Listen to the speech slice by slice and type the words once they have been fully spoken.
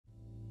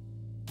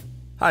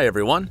Hi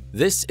everyone,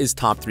 this is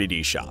Top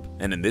 3D Shop,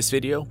 and in this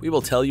video we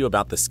will tell you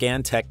about the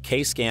ScanTech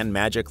KSCAN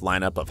Magic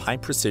lineup of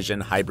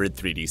high-precision hybrid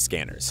 3D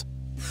scanners.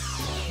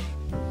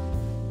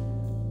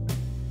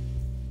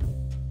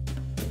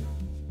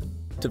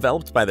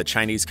 Developed by the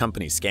Chinese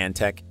company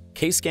ScanTech,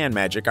 KSCAN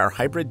Magic are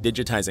hybrid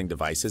digitizing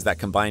devices that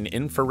combine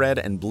infrared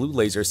and blue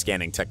laser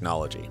scanning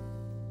technology.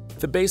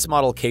 The base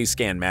model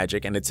KSCAN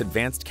Magic and its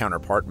advanced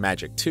counterpart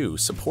Magic 2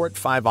 support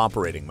 5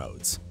 operating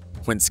modes.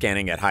 When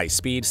scanning at high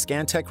speed,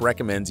 ScanTech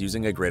recommends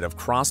using a grid of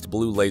crossed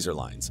blue laser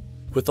lines,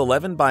 with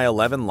 11 by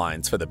 11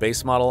 lines for the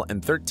base model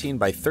and 13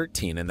 by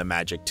 13 in the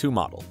Magic 2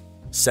 model.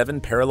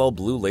 7 parallel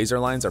blue laser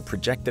lines are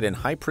projected in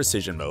high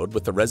precision mode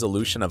with a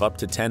resolution of up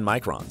to 10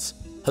 microns.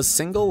 A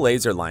single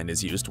laser line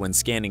is used when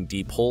scanning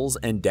deep holes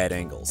and dead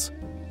angles.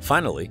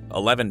 Finally,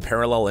 11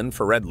 parallel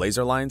infrared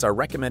laser lines are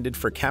recommended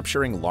for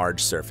capturing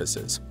large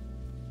surfaces.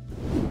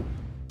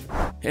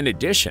 In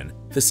addition,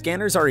 the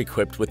scanners are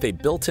equipped with a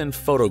built-in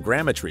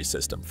photogrammetry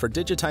system for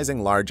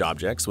digitizing large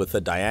objects with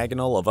a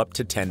diagonal of up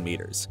to 10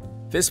 meters.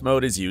 This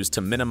mode is used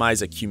to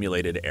minimize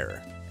accumulated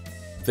error.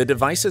 The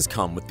devices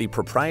come with the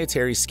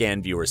proprietary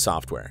ScanViewer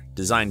software,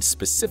 designed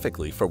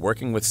specifically for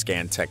working with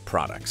ScanTech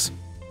products.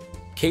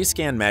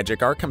 KSCAN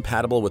Magic are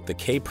compatible with the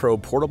K-Pro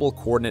portable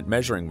coordinate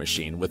measuring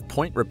machine with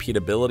point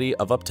repeatability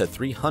of up to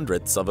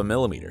 0.03 of a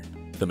millimeter.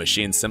 The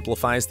machine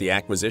simplifies the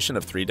acquisition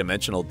of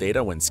three-dimensional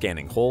data when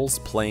scanning holes,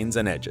 planes,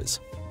 and edges.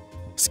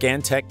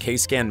 ScanTech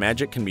KSCAN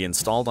Magic can be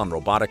installed on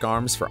robotic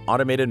arms for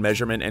automated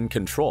measurement and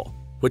control,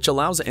 which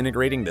allows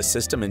integrating the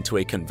system into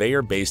a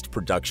conveyor-based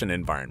production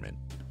environment.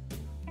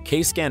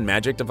 KSCAN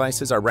Magic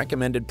devices are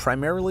recommended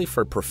primarily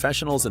for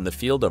professionals in the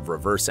field of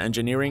reverse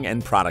engineering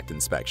and product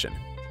inspection.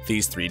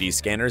 These 3D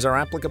scanners are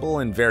applicable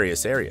in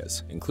various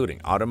areas,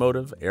 including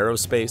automotive,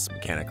 aerospace,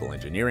 mechanical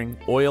engineering,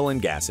 oil and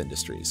gas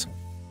industries.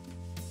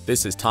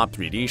 This is Top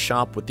 3D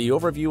Shop with the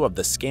overview of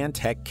the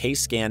ScanTech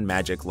KSCAN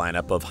Magic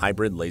lineup of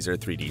hybrid laser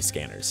 3D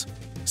scanners.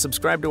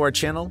 Subscribe to our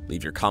channel,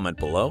 leave your comment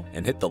below,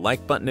 and hit the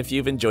like button if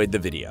you've enjoyed the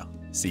video.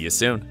 See you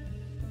soon!